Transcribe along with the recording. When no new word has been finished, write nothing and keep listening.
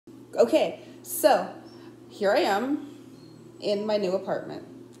Okay, so here I am in my new apartment.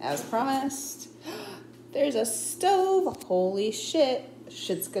 As promised, there's a stove. Holy shit,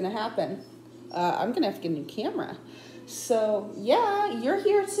 shit's gonna happen. I'm gonna have to get a new camera. So yeah, you're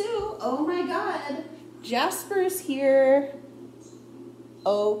here too. Oh my god, Jasper's here.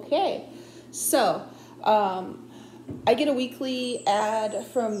 Okay, so I get a weekly ad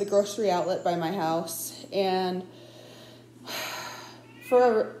from the grocery outlet by my house, and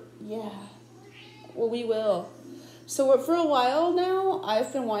we will. So for a while now,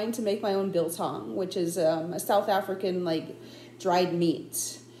 I've been wanting to make my own biltong, which is a South African dried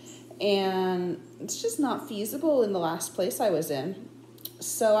meat, and it's just not feasible in the last place I was in.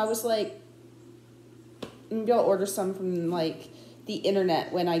 So I was like, maybe I'll order some from the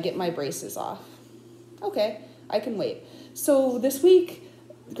internet when I get my braces off. Okay, I can wait. So this week,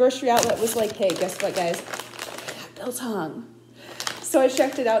 the grocery outlet was like, hey, guess what, guys? I got biltong. So I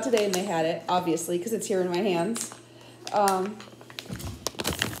checked it out today and they had it, obviously, because it's here in my hands.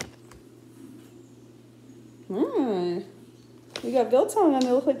 We got biltong and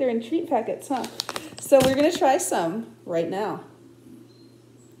they look like they're in treat packets, huh? So we're going to try some right now.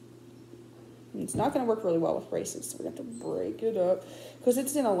 It's not going to work really well with braces, so we're going to have to break it up because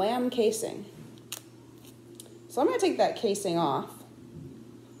it's in a lamb casing. So I'm going to take that casing off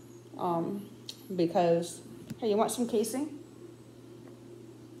because, hey, you want some casing?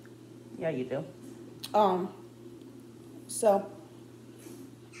 Yeah, you do. So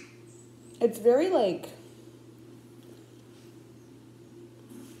it's very like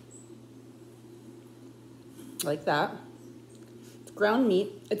that. It's ground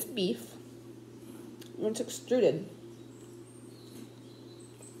meat. It's beef. And it's extruded.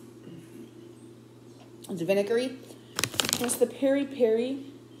 It's vinegary. It's the peri-peri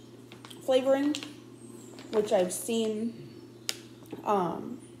flavoring, which I've seen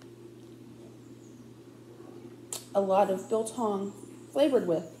a lot of biltong flavored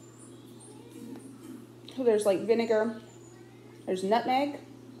with. So there's vinegar, there's nutmeg.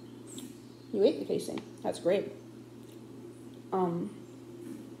 You ate the casing. That's great.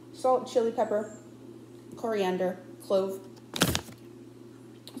 Salt, chili pepper, coriander, clove.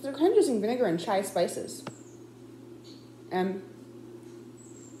 So they're kind of using vinegar and chai spices. And,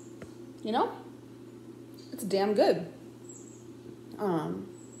 it's damn good.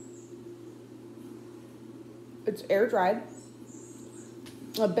 It's air dried.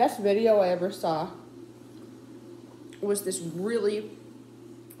 The best video I ever saw was this really,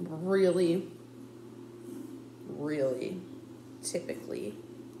 really, really typically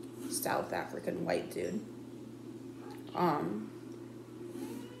South African white dude.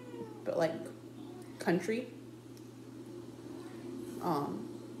 But country.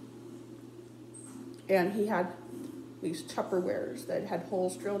 And he had these Tupperwares that had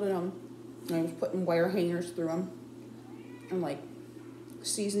holes drilled in them. And I was putting wire hangers through them and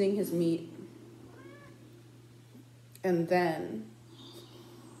seasoning his meat. And then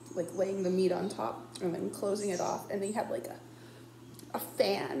laying the meat on top and then closing it off. And he had a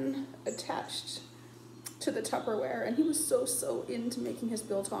fan attached to the Tupperware. And he was so into making his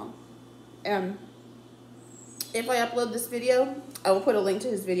biltong. And if I upload this video, I will put a link to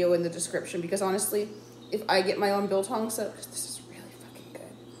his video in the description because honestly, if I get my own biltong set up, because this is really fucking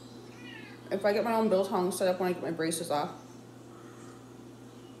good. If I get my own biltong set up when I get my braces off,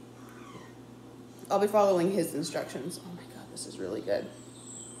 I'll be following his instructions. Oh my god, this is really good.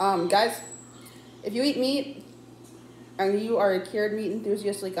 Guys, if you eat meat and you are a cured meat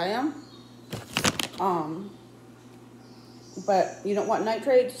enthusiast like I am, but you don't want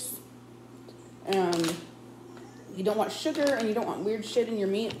nitrates and you don't want sugar and you don't want weird shit in your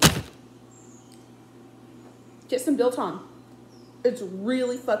meat, get some biltong. It's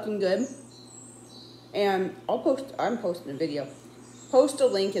really fucking good. And I'm posting a video. Post a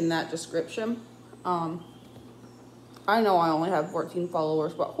link in that description. I know I only have 14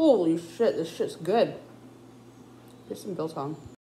 followers, but holy shit, this shit's good. Get some biltong.